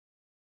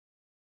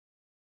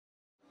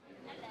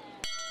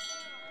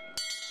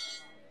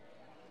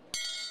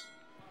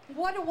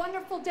What a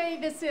wonderful day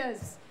this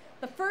is.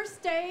 The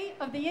first day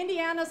of the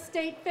Indiana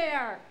State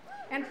Fair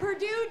and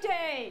Purdue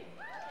Day.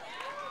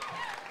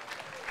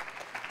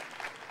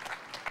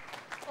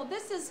 Well,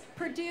 this is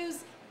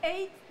Purdue's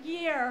 8th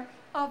year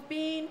of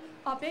being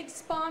a big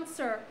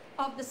sponsor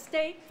of the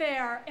State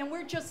Fair, and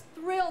we're just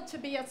thrilled to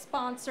be a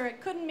sponsor.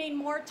 It couldn't mean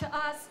more to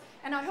us,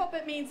 and I hope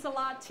it means a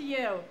lot to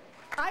you.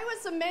 I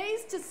was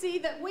amazed to see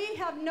that we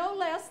have no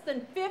less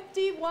than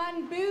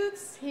 51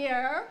 booths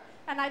here,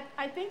 and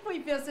I think we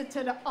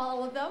visited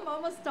all of them,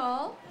 almost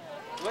all.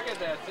 Look at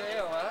that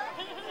tail, huh?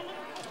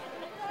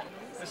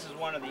 This is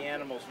one of the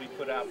animals we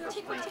put out for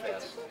Spring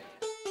Fest.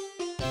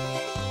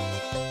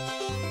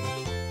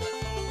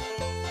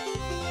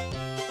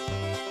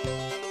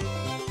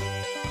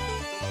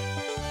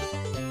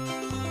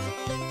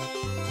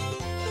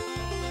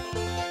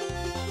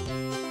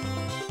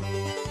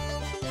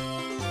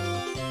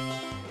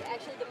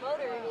 Actually, the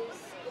motor is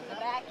in the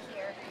back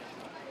here.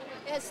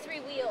 It has 3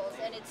 wheels,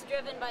 and it's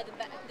driven by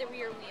the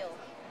rear wheel.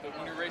 But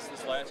when we raced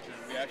this last year,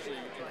 we actually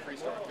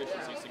increased our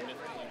efficiency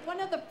significantly. One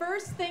of the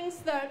first things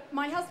that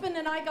my husband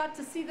and I got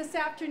to see this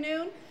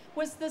afternoon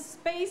was the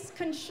Space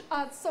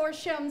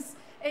Consortium's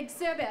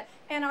exhibit.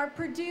 And our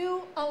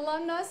Purdue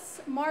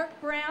alumnus, Mark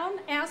Brown,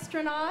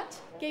 astronaut,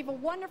 gave a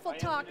wonderful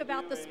talk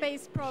about the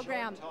space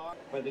program.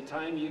 By the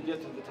time you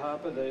get to the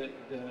top of the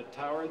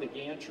tower, the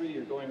gantry,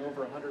 you're going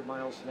over 100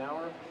 miles an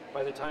hour.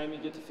 By the time you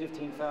get to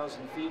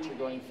 15,000 feet, you're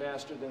going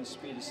faster than the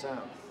speed of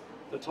sound.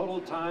 The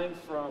total time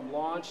from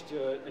launch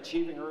to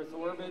achieving Earth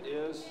orbit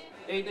is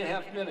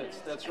 8.5 minutes,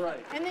 that's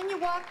right. And then you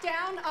walk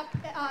down up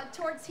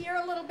towards here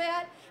a little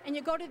bit, and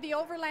you go to the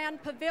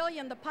Overland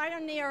Pavilion, the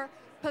Pioneer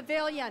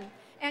Pavilion,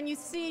 and you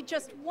see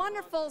just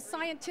wonderful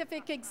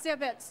scientific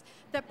exhibits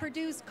that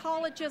Purdue's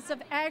colleges of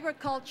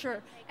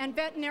agriculture and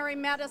veterinary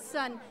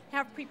medicine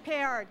have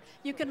prepared.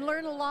 You can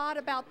learn a lot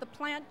about the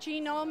plant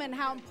genome and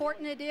how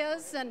important it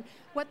is and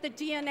what the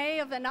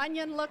DNA of an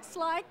onion looks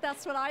like.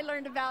 That's what I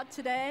learned about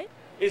today.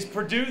 Is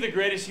Purdue the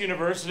greatest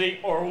university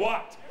or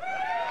what?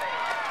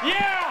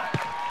 Yeah!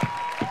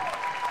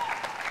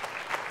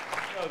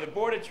 You know, the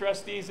Board of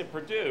Trustees at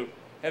Purdue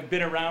have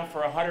been around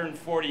for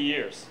 140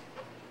 years.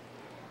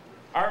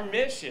 Our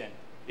mission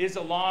is,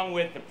 along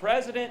with the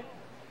president,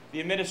 the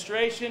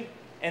administration,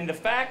 and the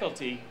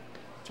faculty,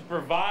 to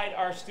provide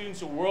our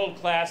students a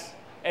world-class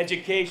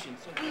education.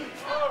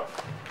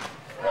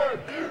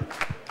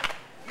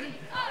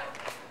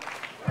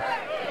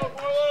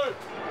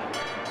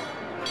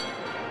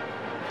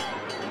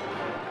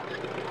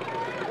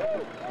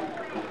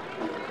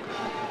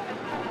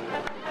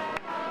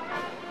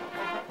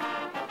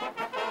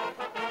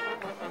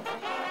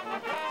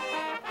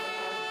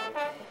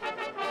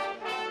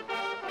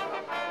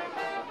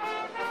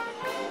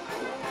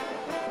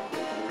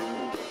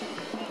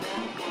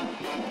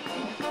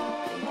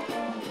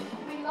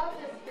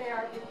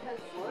 Because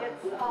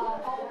it's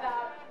all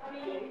about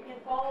being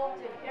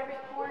involved in every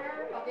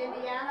corner of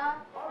Indiana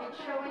and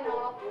showing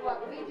off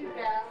what we do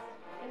best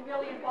and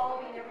really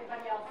involving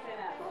everybody else in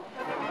it.